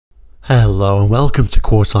Hello and welcome to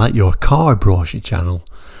Quartzlight, your car brochure channel.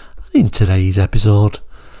 And in today's episode,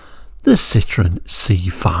 the Citroen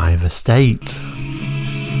C5 Estate.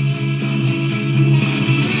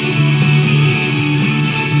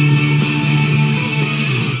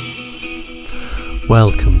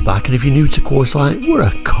 Welcome back, and if you're new to Quartzlight, we're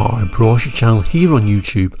a car brochure channel here on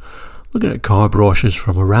YouTube, looking at car brochures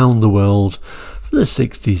from around the world for the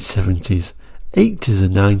 60s, 70s, 80s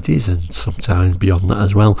and 90s, and sometimes beyond that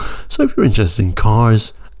as well. So if you're interested in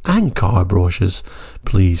cars and car brochures,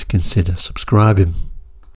 please consider subscribing.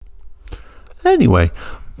 Anyway,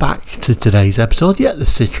 back to today's episode. The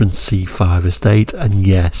Citroen C5 Estate, and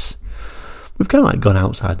yes, we've kind of gone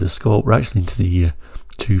outside the scope. We're actually into the year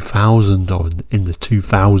 2000, or in the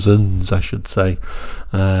 2000s I should say,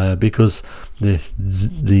 because the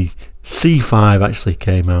C5 actually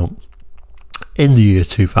came out in the year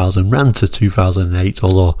 2000, ran to 2008,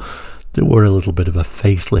 although there were a little bit of a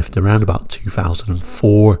facelift around about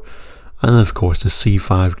 2004, and of course the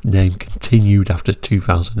C5 name continued after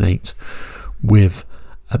 2008 with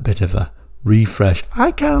a bit of a refresh.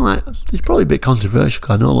 I kind of like, it's probably a bit controversial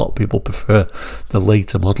because I know a lot of people prefer the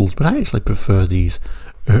later models, but I actually prefer these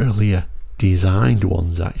earlier designed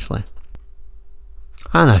ones actually.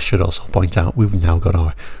 And I should also point out we've now got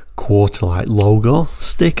our Quartzlight logo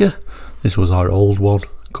sticker. This was our old one,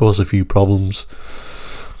 caused a few problems,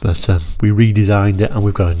 but we redesigned it and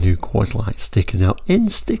we've got a new Quartzlight sticker now in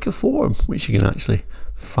sticker form, which you can actually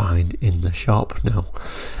find in the shop now.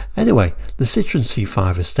 Anyway, the Citroen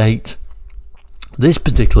C5 Estate, this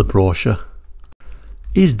particular brochure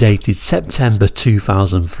is dated September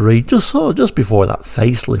 2003, just before that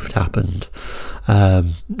facelift happened.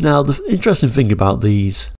 Now the interesting thing about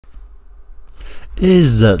these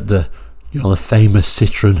is that the famous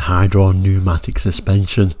Citroen Hydro pneumatic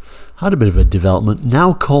suspension had a bit of a development,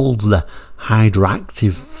 now called the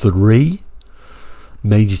Hydractive 3.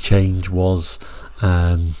 Major change was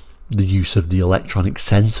the use of the electronic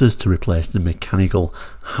sensors to replace the mechanical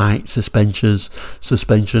height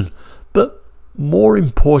suspension, but more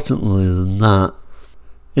importantly than that,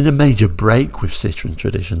 in a major break with Citroen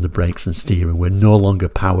tradition, the brakes and steering were no longer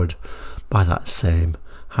powered by that same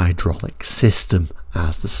hydraulic system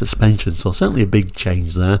as the suspension, so certainly a big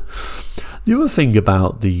change there. The other thing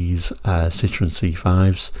about these Citroen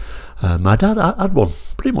C5s, my dad had one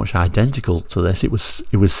pretty much identical to this. It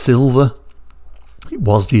was silver. It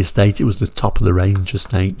was the Estate. It was the top of the range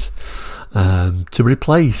Estate, to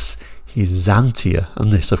replace his Xantia,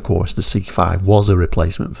 and this, of course, the C5 was a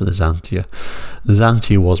replacement for the Xantia. The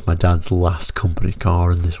Xantia was my dad's last company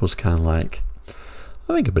car, and this was kind of like,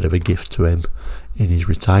 I think, a bit of a gift to him in his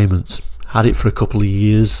retirement. Had it for a couple of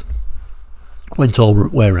years, went all the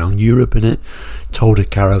way around Europe in it, towed a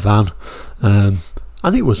caravan, and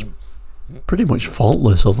it was pretty much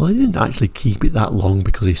faultless, although he didn't actually keep it that long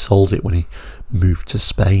because he sold it when he moved to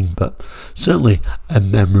Spain. But certainly a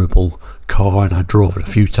memorable car, and I drove it a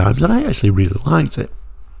few times and I actually really liked it.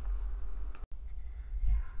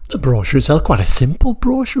 The brochure itself, quite a simple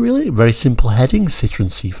brochure really, very simple heading, Citroen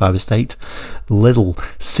C5 Estate, little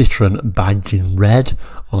Citroen badge in red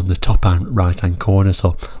on the top and right hand corner.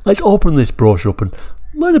 So let's open this brochure up and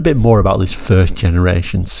learn a bit more about this first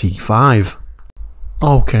generation C5.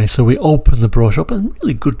 Okay, so we open the brochure up and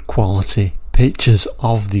really good quality pictures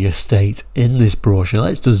of the Estate in this brochure.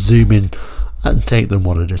 Let's just zoom in and take them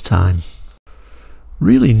one at a time.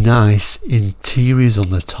 Really nice interiors on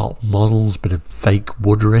the top models, bit of fake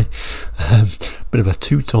woodery, bit of a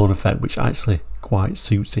two-tone effect which actually quite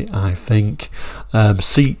suits it, I think.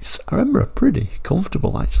 Seats, I remember, are pretty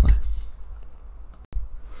comfortable actually.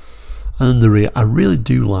 And the rear, I really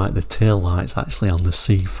do like the tail lights actually on the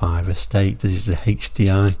C5 Estate. This is the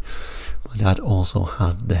HDI. My dad also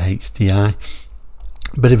had the HDI.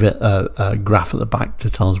 Bit of a graph at the back to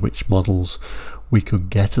tell us which models we could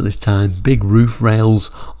get at this time. Big roof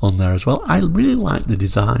rails on there as well. I really like the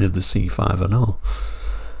design of the C5. I know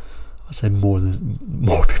I'd say more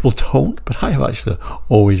people don't, but I have actually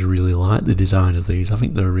always really liked the design of these. I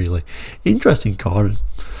think they're a really interesting car, and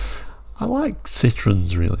I like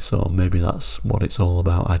Citroens really, so maybe that's what it's all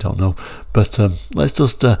about, I don't know. But let's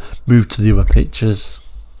just move to the other pictures.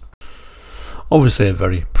 Obviously a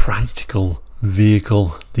very practical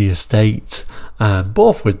vehicle, the Estate,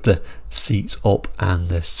 both with the seats up and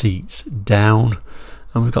the seats down,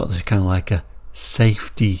 and we've got this kind of like a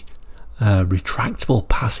safety retractable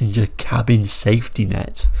passenger cabin safety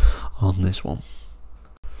net on this one.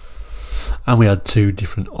 And we had two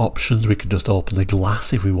different options. We could just open the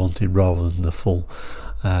glass if we wanted rather than the full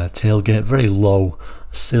tailgate. Very low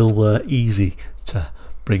sill there, easy to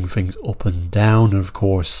bring things up and down, and of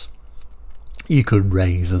course You could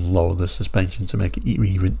raise and lower the suspension to make it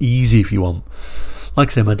even easier if you want. Like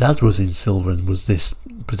I say, my dad's was in silver and was this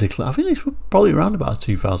particular, I think this was probably around about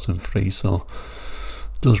 2003, so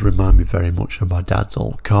it does remind me very much of my dad's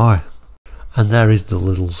old car. And there is the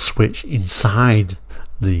little switch inside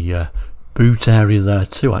the boot area there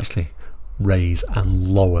to actually raise and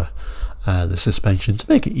lower the suspension to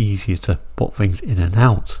make it easier to put things in and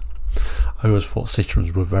out. I always thought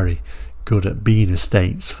Citroens were very good at being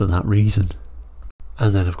estates for that reason.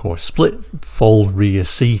 And then of course split fold rear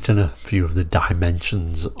seat and a few of the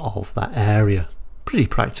dimensions of that area. Pretty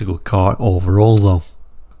practical car overall though.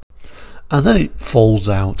 And then it folds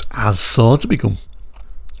out as so to become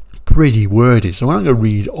pretty wordy, so I'm not going to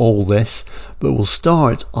read all this, but we'll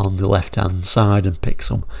start on the left hand side and pick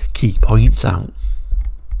some key points out.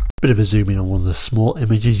 Bit of a zoom in on one of the small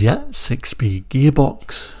images, yeah, 6-speed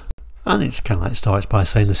gearbox. And it's kind of like starts by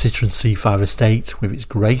saying the Citroen C5 Estate, with its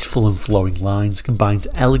graceful and flowing lines, combines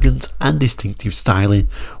elegant and distinctive styling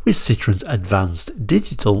with Citroen's advanced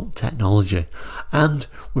digital technology, and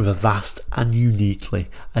with a vast and uniquely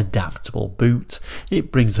adaptable boot,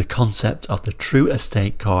 it brings the concept of the true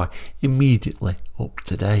estate car immediately up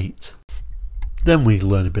to date. Then we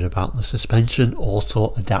learn a bit about the suspension,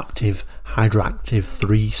 Auto Adaptive Hydractive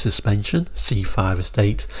 3 suspension, C5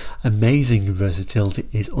 Estate. Amazing versatility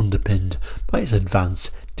is underpinned by its advanced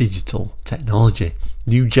digital technology.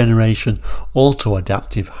 New generation Auto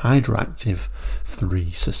Adaptive Hydractive 3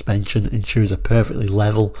 suspension ensures a perfectly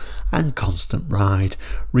level and constant ride,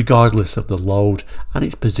 regardless of the load and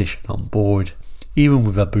its position on board. Even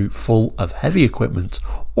with a boot full of heavy equipment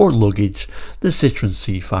or luggage, the Citroen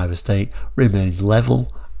C5 Estate remains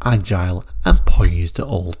level, agile and poised at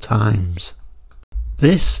all times.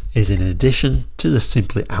 This is in addition to the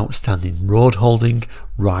simply outstanding road holding,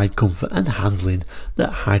 ride comfort and handling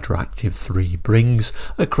that Hydractive 3 brings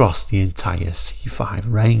across the entire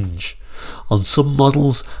C5 range. On some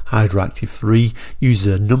models, Hydractive 3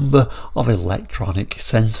 uses a number of electronic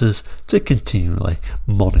sensors to continually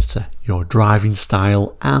monitor your driving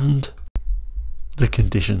style and the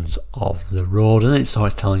conditions of the road, and then it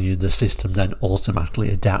starts telling you the system then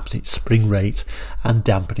automatically adapts its spring rate and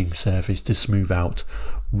dampening surface to smooth out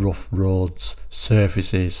rough roads,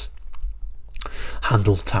 surfaces,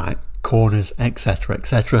 handle tight corners, etc,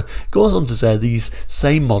 etc. Goes on to say these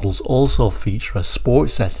same models also feature a sport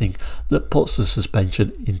setting that puts the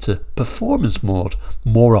suspension into performance mode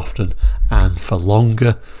more often and for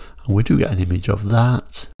longer, and we do get an image of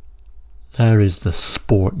that. There is the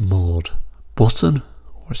sport mode button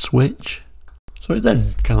or switch. So it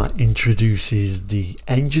then kind of introduces the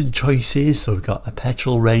engine choices. So we've got a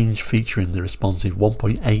petrol range featuring the responsive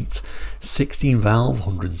 1.8 16 valve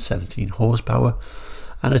 117 horsepower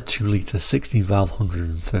and a 2 litre 16 valve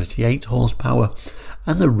 138 horsepower,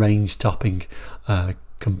 and the range topping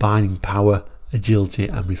combining power, agility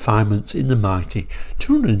and refinements in the mighty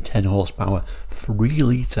 210 horsepower 3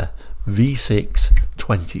 litre V6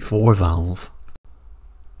 24 valve.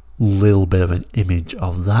 Little bit of an image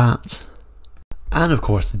of that. And of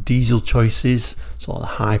course the diesel choices, so the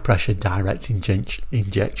high pressure direct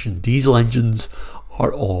injection diesel engines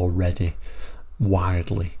are already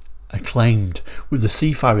widely acclaimed, with the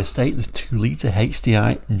C5 Estate, the 2 litre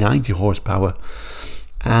HDI 90 horsepower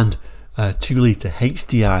and 2 litre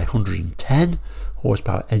HDI 110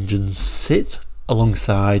 horsepower engines sit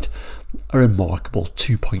alongside a remarkable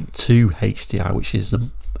 2.2 HDI, which is the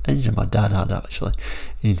engine my dad had actually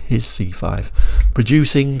in his C5,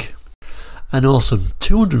 producing an awesome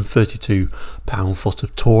 232 pound-foot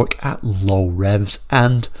of torque at low revs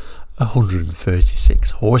and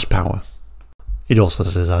 136 horsepower. It also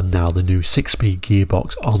says now the new 6-speed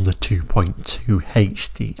gearbox on the 2.2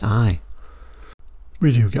 HDI.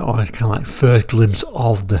 We do get kind of like first glimpse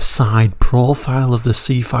of the side profile of the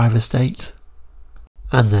C5 Estate,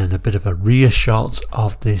 and then a bit of a rear shot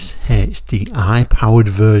of this HDI powered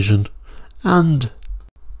version and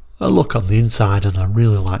a look on the inside. And I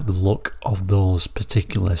really like the look of those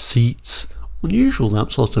particular seats. Unusual,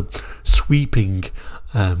 that sort of sweeping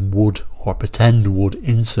wood or pretend wood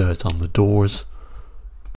insert on the doors.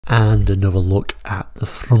 And another look at the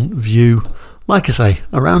front view. Like I say,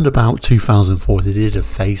 around about 2004 they did a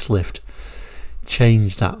facelift,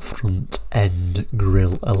 changed that front end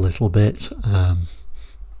grille a little bit,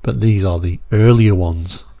 but these are the earlier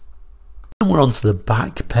ones. And we're onto the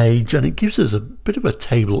back page, and it gives us a bit of a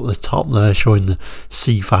table at the top there showing the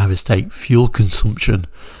C5 Estate fuel consumption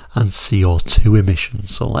and CO2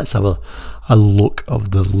 emissions. So let's have a look of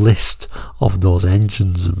the list of those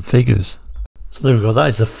engines and figures. So there we go, that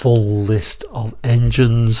is a full list of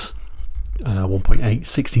engines. 1.8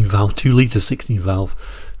 16 valve, 2 litre 16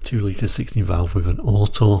 valve, 2 litre 16 valve with an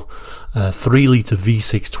auto, 3 litre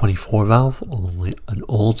V6 24 valve, only an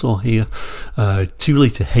auto here, 2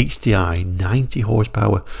 litre HDI 90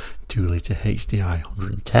 horsepower, 2 litre HDI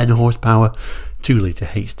 110 horsepower, 2 litre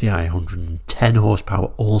HDI 110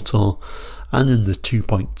 horsepower auto, and then the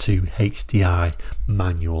 2.2 HDI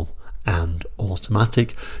manual and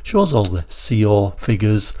automatic. Shows all the CO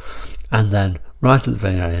figures, and then right at the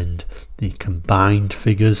very end the combined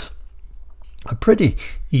figures. A pretty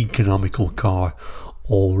economical car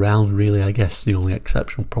all round really. I guess the only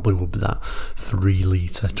exception probably would be that 3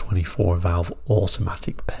 litre 24 valve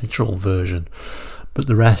automatic petrol version, but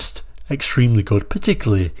the rest extremely good,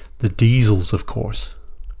 particularly the diesels of course.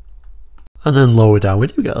 And then lower down we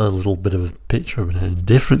do get a little bit of a picture of a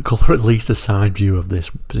different colour, at least a side view of this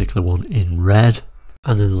particular one in red,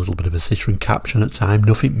 and then a little bit of a Citroen caption at time,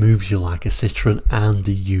 nothing moves you like a Citroen, and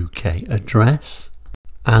the UK address.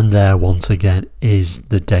 And there once again is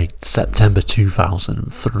the date, September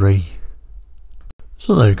 2003.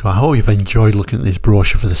 So there you go. I hope you've enjoyed looking at this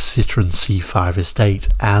brochure for the Citroen C5 Estate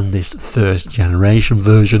and this first generation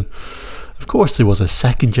version. Of course there was a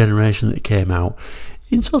second generation that came out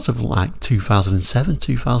in sort of like 2007,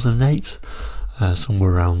 2008,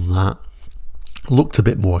 somewhere around that. Looked a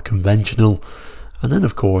bit more conventional, and then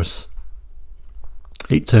of course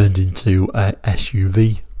it turned into a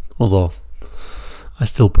SUV, although I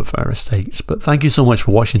still prefer estates. But thank you so much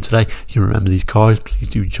for watching today. If you remember these cars, please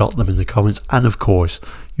do jot them in the comments, and of course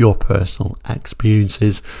your personal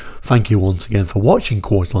experiences. Thank you once again for watching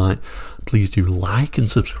Quarterlight. Please do like and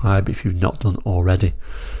subscribe if you've not done already,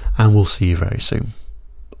 and we'll see you very soon.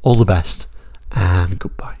 All the best and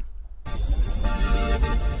goodbye.